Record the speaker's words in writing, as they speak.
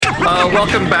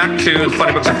Welcome back to the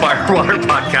Funny Books and Firewater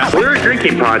podcast. We're a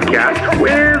drinking podcast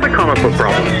with a comic book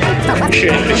problem.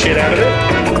 Shit out of it.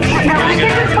 No, I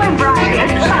think it's my Brian.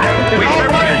 It's fine.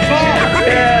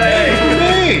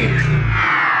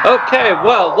 Okay,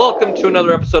 well, welcome to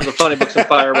another episode of the Funny Books and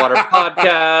Firewater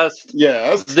podcast.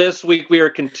 Yes. This week we are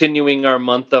continuing our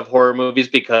month of horror movies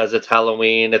because it's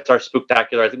Halloween. It's our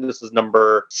Spooktacular. I think this is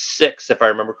number 6, if I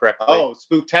remember correctly. Oh,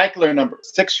 Spooktacular number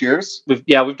 6 years. We've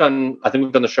done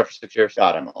the show for 6 years.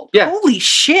 God, I'm old. Yeah. Holy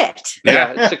shit.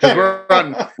 Yeah, it's 6 years. We're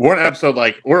on episode,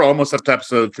 we're almost up to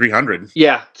episode 300.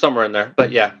 Yeah, somewhere in there.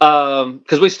 But yeah.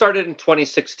 Because we started in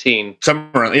 2016.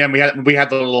 Somewhere, yeah, we had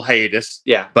the little hiatus.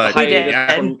 Yeah. But the hiatus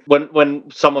yeah.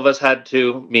 when some of us had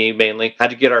to, me mainly, had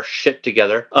to get our shit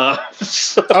together.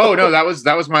 So. Oh no, that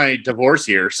was my divorce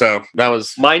year. So that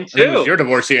was mine I think it was too. your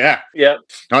divorce year, yeah. Yep.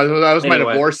 No, that was my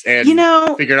Anyway. divorce and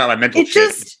figuring out my mental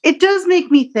shit. It does make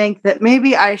me think that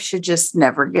maybe I should just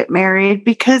never get married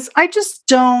because I just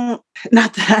don't,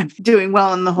 not that I'm doing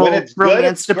well in the whole When it's good,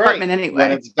 romance it's great. department anyway.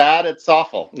 When it's bad, it's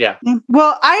awful. Yeah.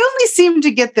 Well, I only seem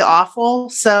to get the awful,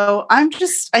 so I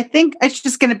think it's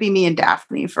just going to be me and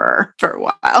Daphne for a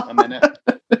while. A minute.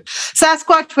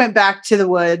 Sasquatch went back to the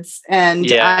woods, and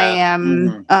Yeah. I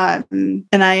am in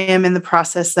the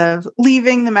process of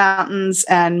leaving the mountains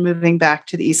and moving back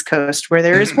to the East Coast, where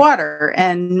there is water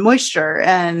and moisture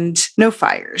and no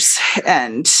fires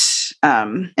and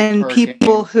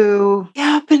people who,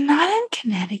 but not in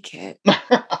Connecticut.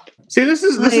 See, this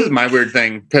is my weird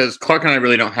thing because Clark and I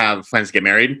really don't have plans to get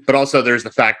married, but also there's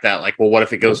the fact that what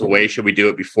if it goes away? Should we do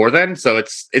it before then? So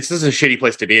it's just a shitty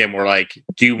place to be in. We're like,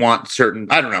 do you want certain?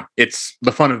 I don't know. It's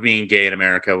the fun of being gay in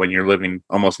America when you're living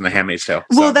almost in the Handmaid's Tale.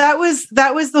 So. Well, that was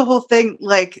the whole thing.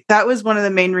 That was one of the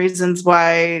main reasons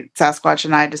why Sasquatch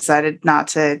and I decided not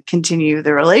to continue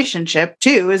the relationship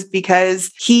too, is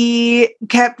because he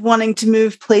kept wanting to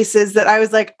move places that I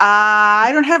was like,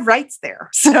 I don't have rights there,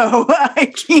 so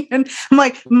I can't. I'm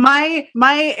like,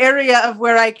 my area of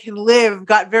where I can live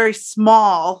got very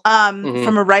small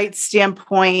from a rights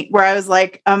standpoint, where I was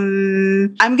like,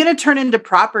 I'm going to turn into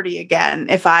property again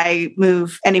if I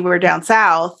move anywhere down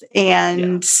south.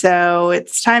 And so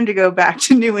it's time to go back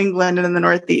to New England and in the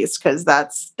Northeast, because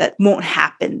that won't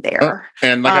happen there.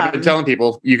 And like I've been telling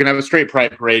people, you can have a straight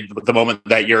pride parade the moment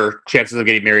that your chances of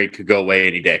getting married could go away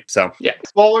any day. So yeah.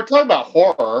 Well, we're talking about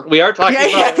horror. We are talking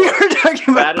about we were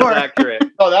talking about that horror. is accurate.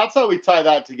 Oh, that's how we tie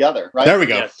that together, right? there we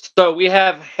go. Yes. So we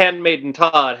have Handmaiden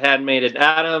Todd, Handmaiden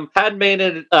Adam,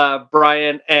 Handmaiden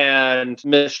Brian, and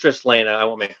Mistress Lena. I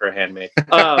won't make her a handmaid.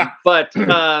 But We're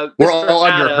Mr. all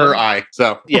under Adam, her eye.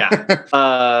 So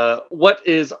Yeah. What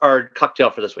is our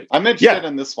cocktail for this week? I'm interested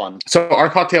in this one. So our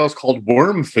cocktail is called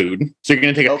Worm Food. So you're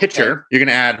going to take a Okay. pitcher. You're going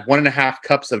to add 1.5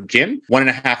 cups of gin,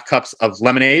 1.5 cups of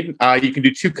lemonade. You can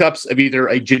do 2 cups of either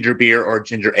a ginger beer or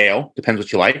ginger ale. Depends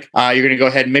what you like. You're going to go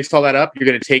ahead and mix all that up. You're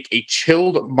going to take a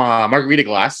chilled margarita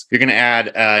glass. You're going to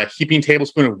add a heaping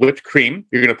tablespoon of whipped cream.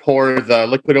 You're going to pour the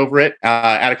liquid over it.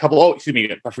 Add a couple. Oh, excuse me.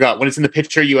 I forgot. When it's in the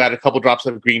pitcher, you add a couple drops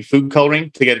of green food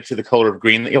coloring to get it to the color of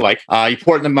green that you like. You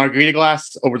pour it in the margarita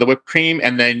glass over the whipped cream,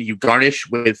 and then you garnish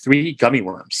with 3 gummy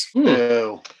worms.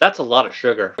 Ew. That's a lot of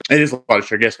sugar. It is a lot of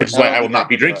sugar, yes, which is why I will not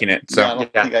be drinking it. So. I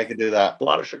don't think I could do that. A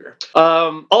lot of sugar.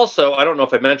 Also, I don't know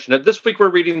if I mentioned it. This week we're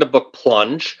reading the book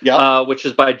Plunge, which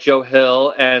is by Joe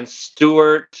Hill and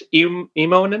Stuart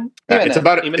Emonen. It's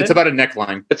about a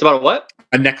neckline. It's about a what?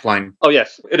 A neckline. Oh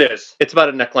yes, it is. It's about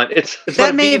a neckline. It's That about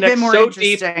a may have V-neck been more so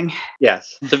deep. interesting.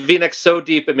 Yes, it's a V-neck so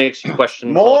deep it makes you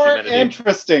question all More humanity.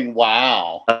 interesting.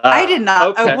 Wow. I did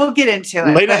not. Okay. We'll get into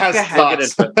it. Lena but has go ahead.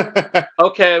 thoughts.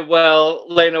 Okay, well,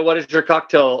 Lena, what is your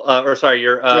cocktail?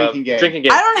 Your Drinking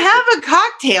game. I I don't have a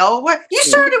cocktail. What you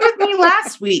started with me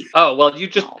last week. Oh well, you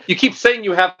keep saying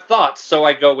you have thoughts, so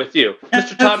I go with you,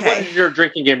 Mr. Todd. Okay. What is your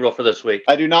drinking game rule for this week?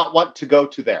 I do not want to go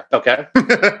to there. Okay.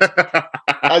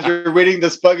 As you're reading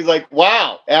this book, it's like,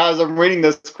 wow. As I'm reading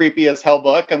this creepy as hell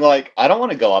book, I'm like, I don't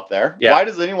want to go up there. Yeah. Why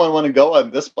does anyone want to go in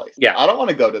this place? Yeah. I don't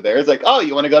want to go to there. It's like, oh,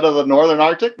 you want to go to the Northern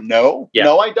Arctic? No. Yeah.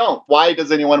 No, I don't. Why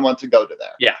does anyone want to go to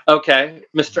there? Yeah. Okay,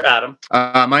 Mr. Adam.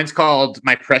 Mine's called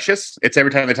My Precious. It's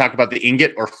every time they talk about the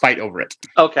ingot or fight over it.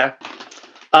 Okay.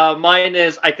 Mine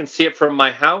is I Can See It From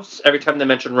My House every time they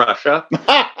mention Russia.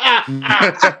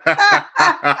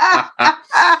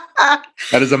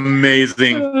 That is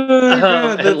amazing.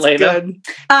 That's Elena?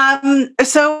 good.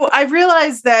 So I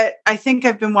realized that I think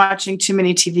I've been watching too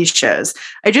many TV shows.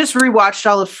 I just rewatched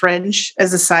all of Fringe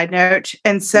as a side note.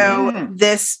 And so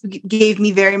this gave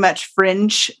me very much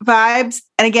Fringe vibes.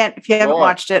 And again, if you haven't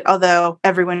watched it, although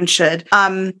everyone should,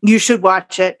 you should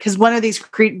watch it because one of these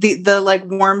the like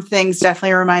worm things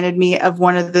definitely reminded me of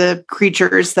one of the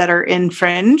creatures that are in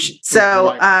Fringe.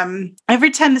 So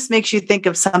every time this makes you think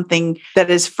of something that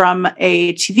is from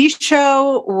a TV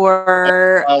show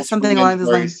or something along those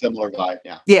lines. Similar vibe,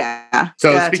 Yeah.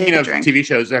 So speaking of TV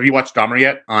shows, have you watched Dahmer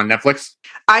yet on Netflix?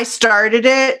 I started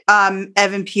it.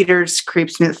 Evan Peters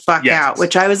creeps me the fuck out,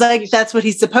 which I was like, that's what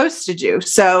he's supposed to do.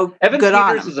 So Evan good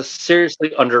on Peters him. is a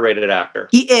seriously underrated actor.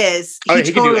 He is. He can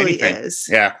do totally anything. is.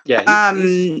 Yeah.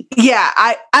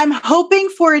 I'm hoping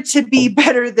for it to be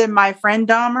better than My Friend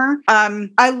Dahmer.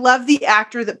 I love the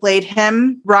actor that played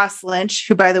him, Ross Lynch,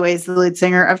 who by the way is the lead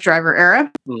singer of Driver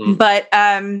Era. But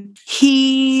the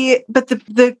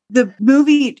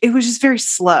movie, it was just very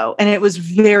slow and it was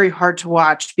very hard to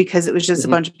watch because it was just a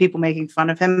bunch of people making fun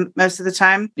of him most of the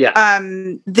time.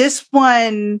 This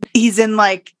one, he's in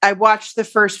like, I watched the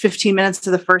first 15 minutes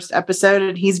of the first episode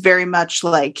and he's very much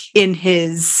like in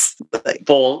his like,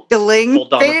 full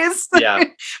phase.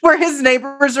 Where his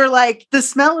neighbors are like, the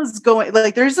smell is going,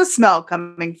 like there's a smell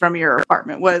coming from your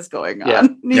apartment. What is going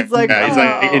on? And he's like,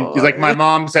 he's like, my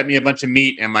mom sent me a bunch of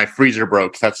meat and my freezer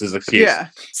broke. That's his excuse.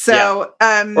 So,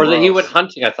 or that he went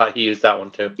hunting. I thought he used that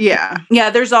one too.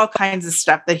 There's all kinds of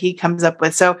stuff that he comes up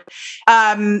with. So,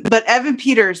 but Evan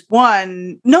Peters,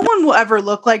 no one will ever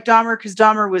look like Dahmer because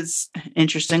Dahmer was an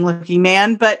interesting looking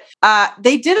man, but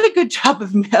they did a good job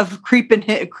of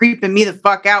creeping me the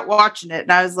fuck out watching it.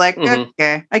 And I was like,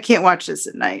 okay, I can't watch this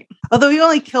at night. Although he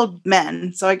only killed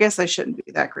men, so I guess I shouldn't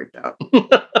be that creeped out.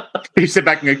 You sit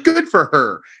back and go, good for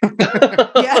her.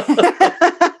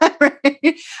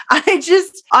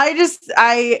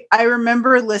 I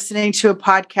remember listening to a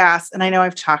podcast, and I know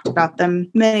I've talked about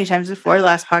them many times before.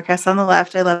 Last podcast on the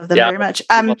left, I love them very much.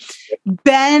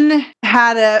 Ben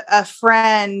had a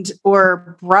friend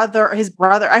or his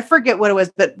brother, I forget what it was,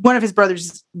 but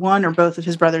one or both of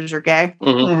his brothers are gay,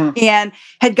 and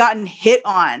had gotten hit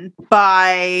on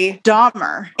by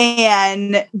Dahmer,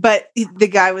 but the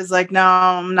guy was like, no,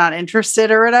 I'm not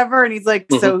interested or whatever, and he's like,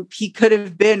 so he could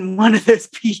have been one of those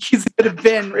peaks. Could have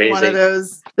been one of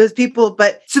those people.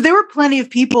 But so there were plenty of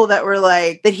people that were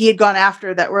like, that he had gone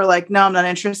after that were like, no, I'm not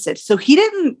interested. So he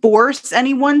didn't force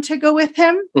anyone to go with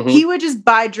him. He would just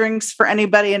buy drinks for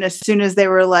anybody. And as soon as they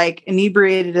were like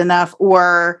inebriated enough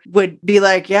or would be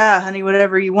like, yeah, honey,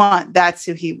 whatever you want, that's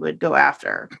who he would go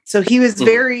after. So he was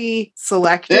very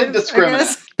selective.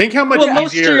 Indiscriminate. Think how much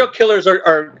most serial killers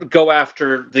are go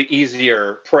after the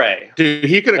easier prey. Dude,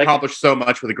 he could accomplish so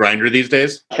much with a grinder these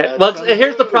days. Well,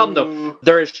 here's the problem though.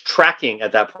 There is tracking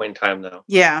at that point in time though.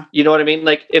 Yeah. You know what I mean?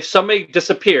 Like if somebody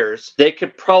disappears, they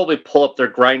could probably pull up their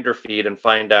Grinder feed and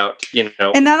find out,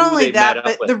 And not only that,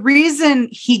 but the reason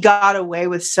he got away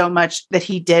with so much that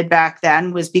he did back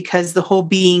then was because the whole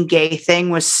being gay thing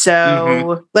was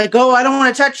so like, oh, I don't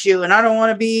want to touch you and I don't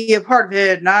want to be a part of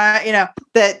it. And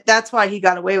that's why he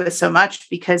got away with so much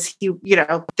because he,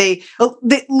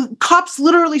 the cops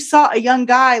literally saw a young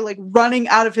guy like running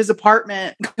out of his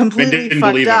apartment completely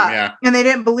fucked up. And they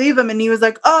didn't believe him. And he was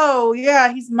like, oh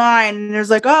yeah, he's mine. And there's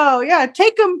like, oh yeah,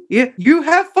 take him. You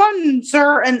have fun,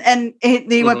 sir. And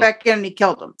he went back in and he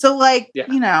killed him. So like,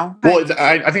 Well,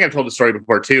 I think I've told the story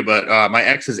before too, but my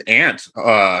ex's aunt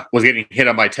was getting hit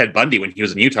on by Ted Bundy when he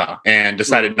was in Utah and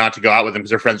decided not to go out with him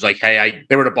because her friends were like, hey,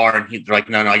 they were at a bar and they're like,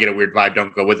 no, I get a weird vibe.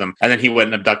 Don't go with him. And then he went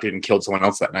and abducted and killed someone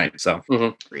else that night. So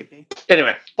creepy.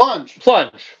 Anyway, plunge.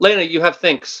 Lena, you have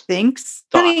thinks.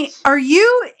 Honey, are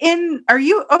you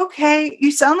okay?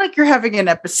 You sound like you're having an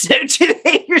episode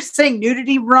today. You're saying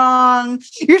nudity wrong.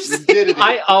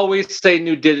 I always say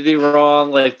nudity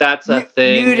wrong. Like that's a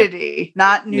thing. Nudity,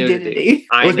 not nudity.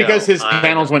 It was because his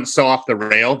panels went so off the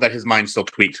rail that his mind still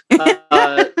tweaked.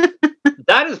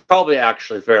 That is probably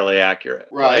actually fairly accurate.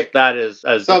 Right. Like, that is.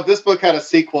 So if this book had a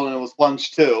sequel and it was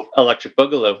Plunge 2. Electric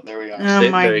Boogaloo. There we go. Oh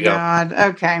my God.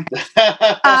 Okay.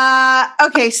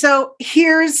 Okay. So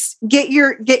here's get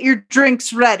your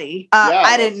drinks ready.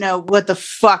 I didn't know what the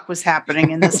fuck was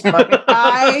happening in this book.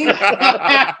 I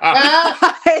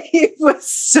was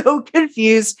so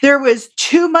confused. There was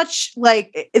too much.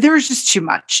 There was just too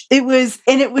much. It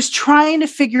was trying to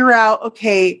figure out.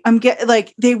 Okay,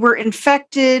 they were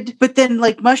infected, but then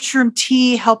like mushroom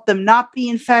tea helped them not be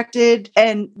infected,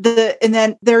 and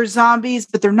then they're zombies,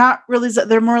 but they're not really.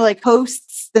 They're more like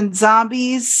hosts than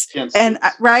zombies, and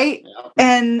right,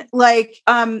 and like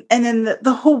and then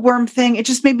the whole worm thing. It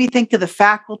just made me think of The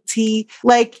Faculty.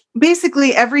 Like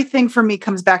basically everything for me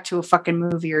comes back to a fucking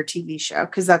movie or TV show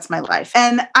because that's my life.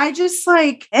 And I just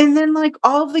like, and then like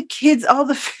all the kids, all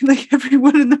the like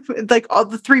everyone in the like all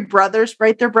the three brothers,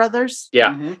 right? They're brothers.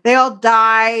 Yeah. They all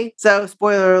die. So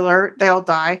spoiler alert, they all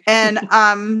die. And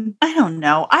I don't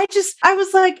know. I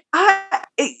was like,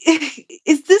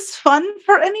 is this fun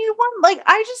for anyone? Like,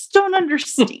 I just don't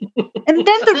understand. And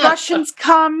then the Russians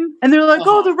come and they're like,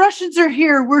 oh, the Russians are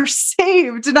here. We're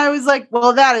saved. And I was like,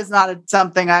 well, that is not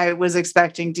something I was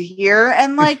expecting to hear.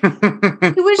 And like,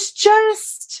 it was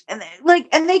just,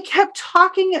 and they kept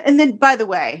talking. And then, by the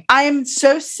way, I am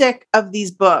so sick of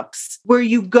these books where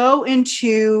you go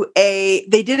into they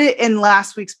did it in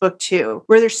last week's book too,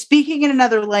 where they're speaking in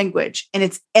another language and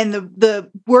the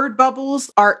word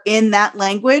bubbles are in that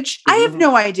language. I have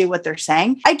no idea what they're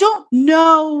saying. I don't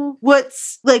know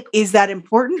what's like, is that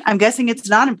important? I'm guessing it's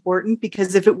not important,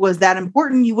 because if it was that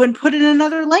important, you wouldn't put it in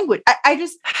another language. I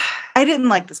didn't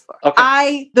like this book.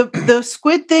 Okay. The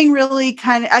squid thing really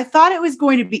I thought it was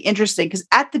going to be interesting because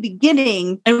at the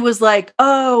beginning it was like,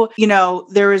 oh,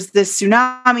 there was this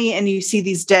tsunami and you see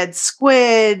these dead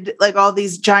squid, like all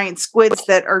these giant squids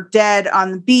that are dead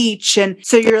on the beach. And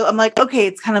so I'm like, okay,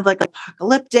 it's kind of like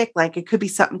apocalyptic, like it could be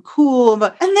something cool. And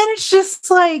then it's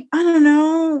just like, I don't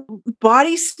know,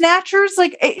 body snatchers.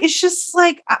 Like, it's just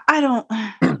like, I don't,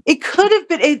 it could have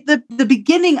been the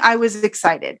beginning. I was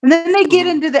excited. And then they get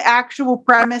into the actual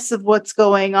premise of what's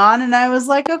going on. And I was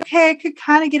like, okay, I could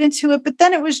kind of get into it. But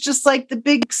then it was just like the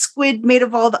big squid made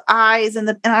of all the eyes.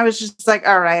 And I was just like,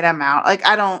 all right, I'm out. Like,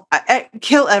 I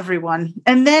kill everyone.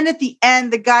 And then at the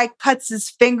end, the guy cuts his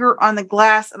finger on the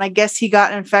glass. And I guess he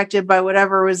got infected by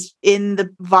whatever was in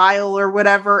the vial or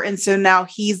whatever. And so now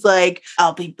he's like,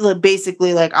 I'll be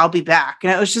back.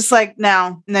 And it was just like,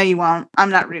 no, you won't. I'm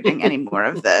not reading any more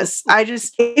of this.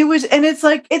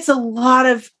 It's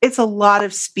a lot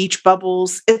of speech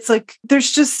bubbles. It's like,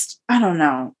 there's just, I don't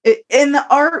know. And the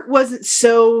art wasn't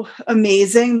so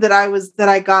amazing that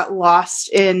I got lost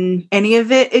in any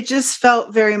of it. It just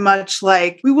felt very much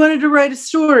like we wanted to write a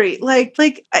story. Like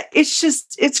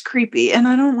it's creepy and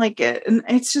I don't like it. And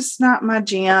it's just not my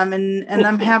jam. And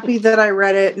I'm happy that I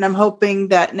read it. And I'm hoping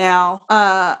that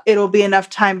now it'll be enough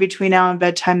time between now and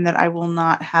bedtime that I will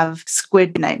not have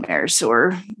squid nightmares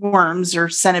or worms or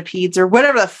centipedes or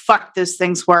whatever the fuck those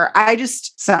things were.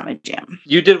 It's not my jam.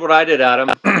 You did what I did, Adam,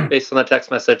 based on the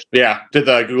text message. Yeah. Did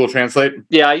the Google Translate?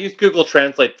 Yeah, I used Google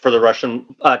Translate for the Russian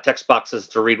text boxes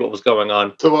to read what was going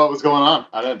on. So what was going on?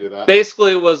 I didn't do that.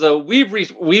 Basically, it was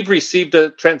we've received a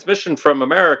transmission from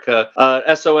America,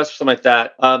 SOS or something like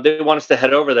that. They want us to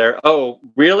head over there. Oh,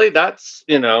 really? That's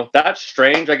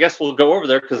strange. I guess we'll go over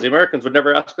there because the Americans would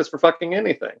never ask us for fucking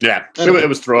anything. Yeah, it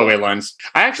was throwaway lines.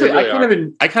 I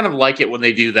kind of like it when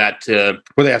they do that,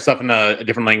 where they have stuff in a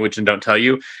different language and don't tell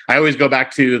you. I always go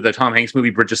back to the Tom Hanks movie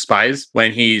Bridge of Spies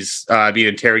when he's being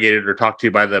interrogated or talked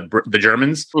to by the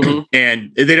Germans,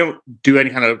 and they don't do any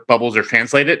kind of bubbles or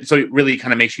translate it. So it really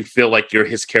kind of makes you feel like you're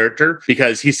his character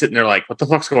because he's sitting there like, what the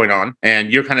fuck's going on?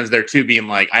 And you're kind of there too, being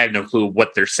like, I have no clue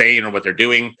what they're saying or what they're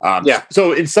doing.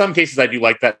 So in some cases I do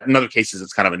like that. In other cases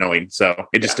it's kind of annoying. So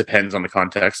it just depends on the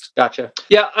context. Gotcha.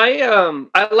 Yeah,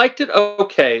 I liked it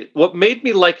okay. What made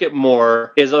me like it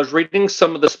more is I was reading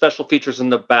some of the special features in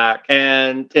the back,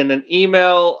 and in an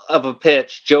email of a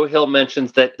pitch, Joe Hill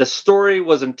mentions that the story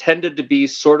was intended to be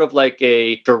sort of like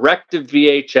a directed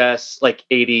VHS, like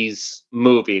 80s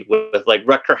movie with like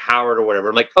Rutger Hauer or whatever.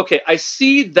 I'm like, okay, I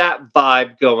see that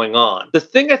vibe going on. The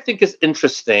thing I think is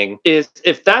interesting is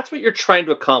if that's what you're trying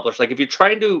to accomplish, like if you're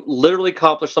trying to literally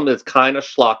accomplish something that's kind of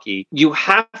schlocky, you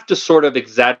have to sort of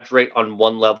exaggerate on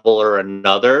one level or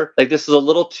another. Like this is a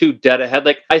little too dead ahead.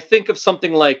 Like I think of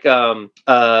something like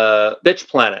Bitch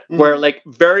Planet, where like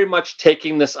very much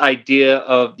taking this idea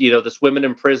of, this women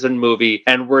in prison movie,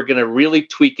 and we're going to really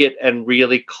tweak it and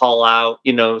really call out,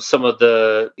 some of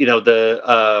the,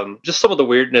 just some of the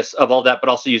weirdness of all that, but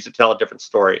also use it to tell a different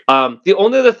story. The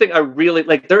only other thing I really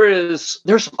like, there's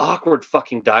some awkward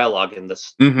fucking dialogue in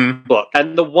this book.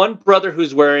 And the one brother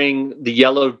who's wearing the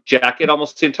yellow jacket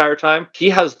almost the entire time, he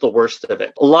has the worst of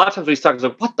it. A lot of times when he's talking,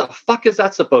 like, what the fuck is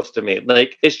that supposed to mean?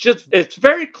 Like, it's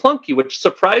very clunky, which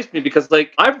surprised me because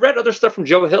like I've read other stuff from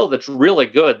Joe Hill that's really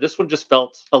good. This one just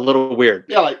felt a little weird.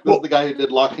 Yeah, like the guy who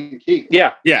did Lock and Key.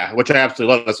 Yeah, which I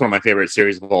absolutely love. That's one of my favorite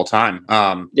series of all time.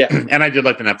 And I did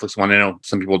like the Netflix one. I know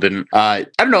some people didn't. I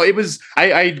don't know. It was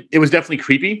it was definitely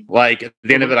creepy. Like at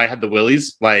the end of it, I had the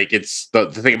willies. Like it's the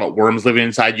thing about worms living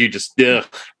inside you. Just ugh,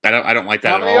 I don't like that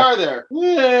How at many all. are there?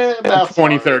 Yeah, math's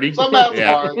 20, hard. 30. Some math's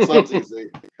Yeah. hard. Some's easy.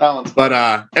 That one's But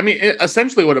I mean,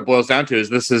 essentially, what it boils down to is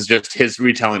this is just his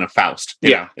retelling of Faust.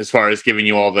 You know, as far as giving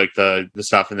you all like the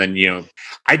stuff, and then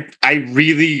I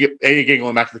really, again,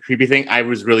 going back to the creepy thing, I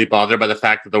was really bothered by the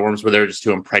fact that the worms were there just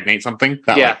to impregnate something.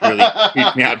 That like, really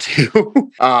creeped me out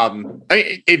too. I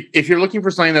mean, if you're looking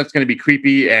for something that's going to be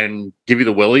creepy and give you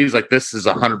the willies, like this is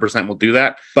 100% will do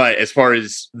that. But as far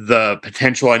as the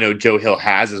potential, I know Joe Hill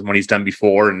has is what he's done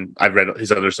before, and I've read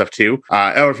his other stuff too.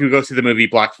 Or if you go see the movie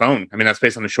Black Phone, I mean, that's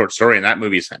based on a short story, and that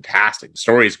movie is fantastic. The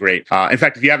story is great. In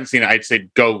fact, if you haven't seen it, I'd say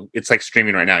go. It's like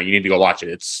streaming right now. You need to go watch it.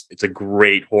 It's a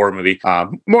great horror movie.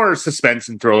 More suspense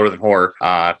and thriller than horror.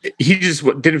 He just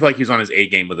didn't feel like he was on his A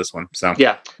game with this one. So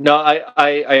yeah, no,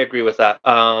 I agree with that.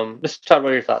 Mr. Todd, what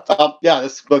are your thoughts? Yeah,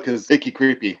 this book is icky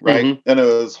creepy, right? Mhm. And it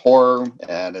was horror,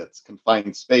 and it's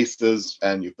confined spaces,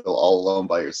 and you feel all alone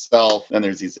by yourself. And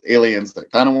there's these aliens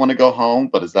that kind of want to go home,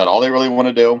 but is that all they really want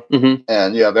to do? Mhm.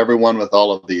 And you have everyone with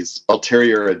all of these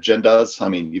ulterior agendas. I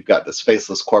mean, you've got this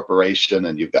faceless corporation,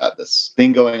 and you've got this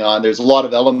thing going on. There's a lot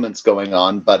of elements going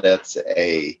on, but it's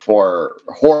for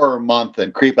horror month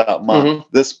and creep out month. Mhm.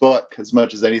 This book, as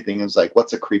much as anything, is like,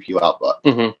 what's a creep you out book?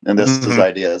 Mhm. And this is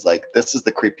idea is like, this is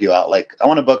the creep you out. Like, I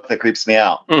want a book that creeps me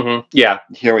out. Mhm. Yeah.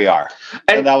 Here we are.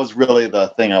 And that was really the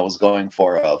thing I was going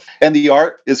for of. And the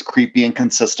art is creepy and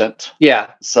consistent. Yeah.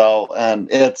 So,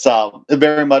 and it's it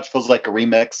very much feels like a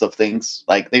remix of things.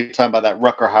 Like they were talking about that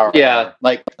Rucker Hauer. Yeah.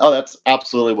 Like, oh, that's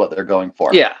absolutely what they're going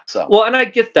for. Yeah. So Well, and I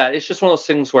get that. It's just one of those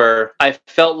things where I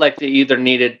felt like they either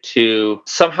needed to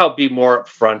somehow be more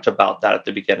upfront about that at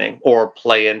the beginning or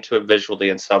play into it visually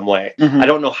in some way. Mhm. I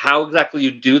don't know how exactly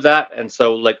you do that. And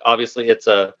so like obviously it's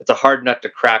a hard nut to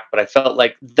crack, but I felt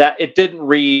like that it didn't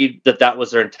read that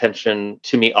was their intention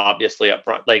to me obviously up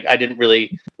front. Like I didn't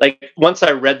really like once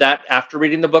I read that after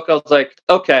reading the book, I was like,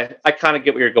 okay, I kind of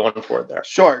get what you're going for there.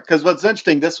 Sure, because what's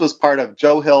interesting, this was part of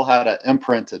Joe Hill had an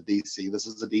imprint at DC. This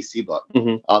is a DC book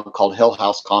Mhm. called Hill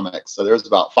House Comics. So there's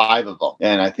about 5 of them,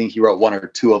 and I think he wrote 1 or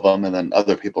 2 of them, and then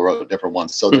other people wrote different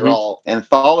ones. So they're Mhm. all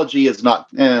anthology is not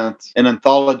in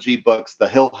anthology books. The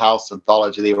Hill House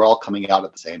anthology, they were all coming out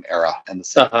at the same era and the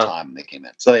same time they came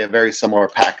in. So they have very similar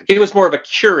packaging. He was more of a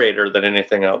curator than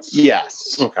anything else.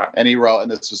 Yes. Okay. And he wrote,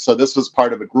 and this was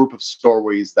part of a group of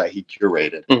stories that he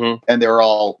curated, Mhm. and they were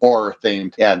all horror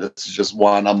themed. Yeah, this is just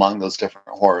one among those different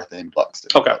horror themed books.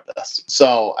 That Okay. wrote this.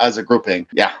 So as a grouping,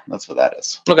 yeah, that's what that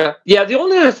is. Okay. Yeah, the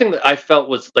only other thing that I felt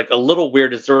was like a little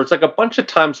weird is there was like a bunch of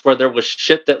times where there was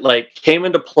shit that like came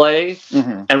into play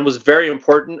Mhm. and was very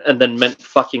important and then meant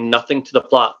fucking nothing to the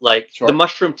plot. Like Sure. the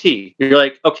mushroom tea. You're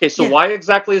like, okay, so Yeah. why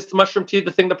exactly is the mushroom tea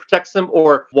the thing that protects them?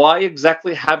 Or why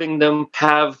exactly having them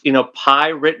have, pi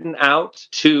written out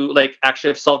to like actually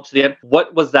have solved to the end?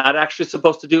 What was that actually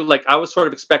supposed to do? Like I was sort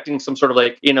of expecting some sort of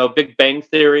like, Big Bang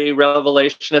Theory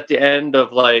revelation at the end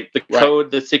of like the Right.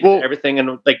 code, the secret, Well- everything.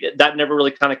 And like that never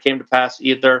really kind of came to pass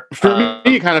either. For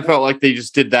me, it kind of felt like they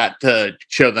just did that to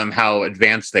show them how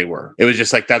advanced they were. It was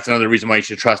just like, that's another reason why you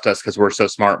should trust us because we're so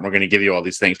smart and we're going to give you all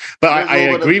these things. But There's I a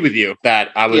little bit agree with you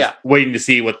that I was Yeah. waiting to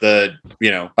see what the,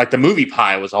 like the movie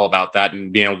Pie was all about that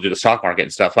and being able to do the stock market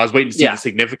and stuff. I was waiting to see Yeah. the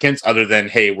significance other than,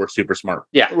 hey, we're super smart.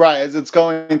 Yeah. Right, as it's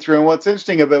going through. And what's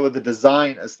interesting about with the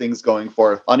design as things going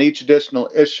forth on each additional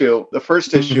issue, the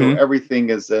first issue, Mhm. everything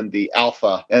is in the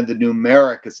alpha and the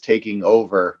numeric is taking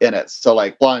over in it. So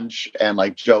like Plunge and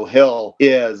like Joe Hill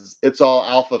it's all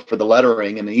alpha for the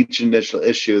lettering, and each initial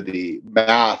issue, the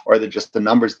math or just the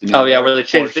numbers. Oh yeah, where they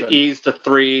changed the portion. E's to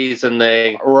 3s and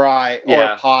they Right,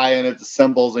 Yeah. or pi and it's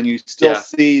symbols, and you still Yeah.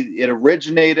 see it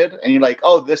originated, and you're like,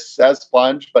 oh, this says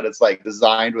Sponge, but it's like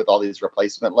designed with all these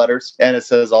replacement letters, and it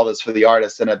says all this for the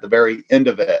artist, and at the very end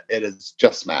of it, it is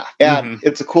just math. And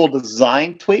it's a cool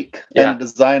design tweak Yeah. and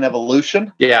design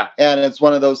evolution. yeah. And it's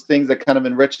one of those things that kind of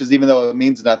enriches, even though it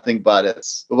means nothing, but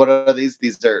it's, what are these?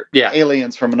 These are Yeah.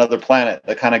 aliens from another planet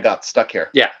that kind of got stuck here.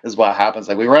 Yeah. Is what happens.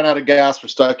 Like, we run out of gas, we're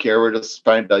stuck here, we're just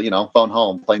trying to, phone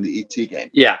home, playing the ET game.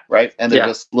 Yeah. Right? And they're Yeah.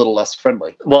 just a little less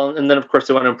friendly. Well, and then of course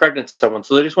they want to impregnate someone,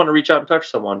 so they just want to reach out and touch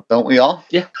someone. Don't we all?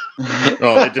 Yeah.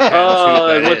 Oh, it depends. Oh,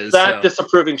 that with is. that So.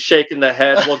 disapproving shake in the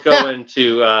head, we'll go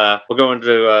into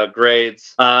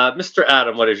grades. Mr.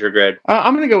 Adam, what is your grade?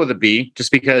 I'm going to go with a B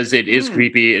just because it is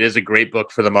creepy. It is a great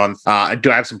book for the month.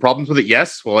 Do I have some problems with it?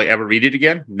 Yes. Will I ever read it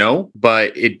again? No.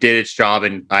 But it did its job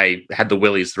and I had the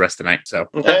willies the rest of the night. So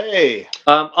Hey.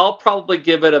 I'll probably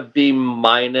give it a B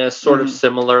minus, sort of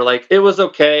similar. Like, it was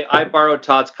okay. I borrowed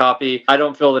Todd's copy. I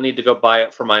don't feel the need to go buy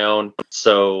it for my own.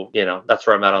 So, that's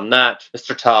where I'm at on that.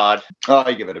 Mr. Todd. Oh,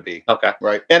 I give it a B. Okay.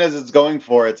 Right. And as it's going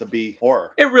for, it's a B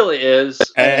horror. It really is.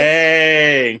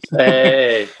 hey.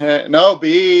 Hey. No,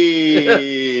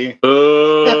 B.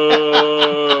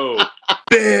 Boo.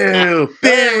 Boo.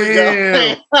 There we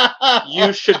go.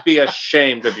 You should be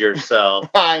ashamed of yourself.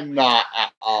 I'm not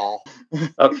at all.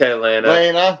 Okay, Lena.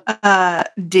 Lena?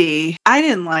 D. I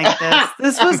didn't like this.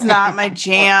 This was not my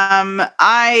jam.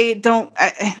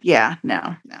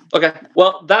 No. Okay,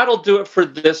 well, that'll do it for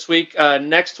this week.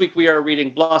 Next week, we are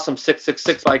reading Blossom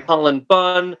 666 by Colin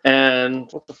Bunn. And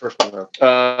what's the first one?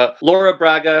 Laura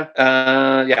Braga,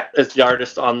 is the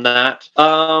artist on that.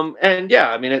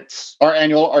 It's Our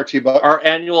annual Archie book. our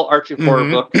annual Archie horror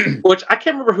book, which I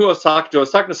can't remember who I was talking to. I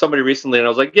was talking to somebody recently, and I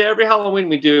was like, yeah, every Halloween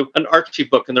we do an Archie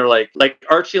book. And they're like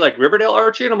Archie, like Riverdale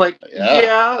Archie? And I'm like,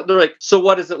 yeah. They're like, so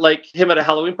what is it like him at a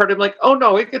Halloween party? I'm like, oh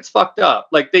no, it gets fucked up.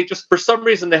 Like, they just, for some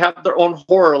reason, they have their own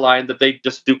horror line that they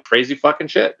just do crazy fucking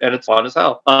shit, and it's fun as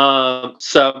hell.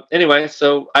 So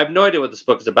I have no idea what this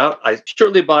book is about. I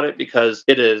surely bought it because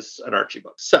it is an Archie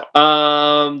book. So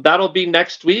that'll be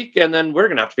next week, and then we're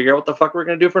gonna have to figure out what the fuck we're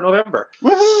gonna do for November.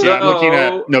 Yeah, I'm looking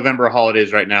at November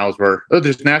holidays right now.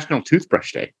 There's National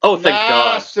Toothbrush Day. Oh, thank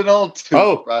God. National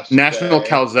Toothbrush Day. National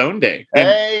Calzone Day.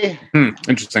 Hey.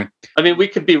 Interesting. I mean, we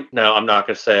could be. No, I'm not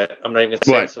going to say it. I'm not even going to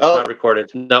say What? it, so it's not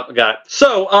recorded. No, got it.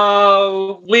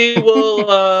 So, we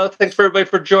will. Thanks for everybody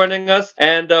for joining us,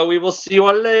 and we will see you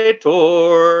all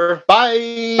later.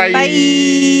 Bye. Bye.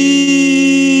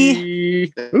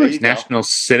 There Ooh, you it's go. National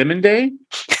Cinnamon Day.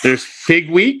 There's Fig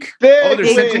Week. Fig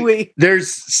There's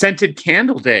There's Scented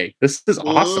Candle Day. This is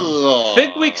awesome. Ugh.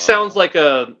 Big Week sounds like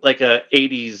a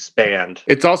 80s band.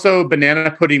 It's also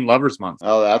Banana Pudding Lovers Month.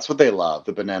 Oh, that's what they love,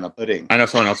 the banana pudding. I know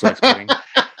someone else likes pudding.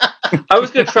 I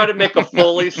was going to try to make a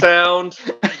Foley sound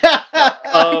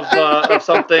of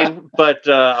something, but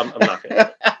I'm not going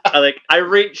to. I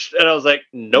reached and I was like,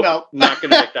 nope. Not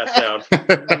going to make that sound.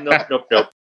 Nope.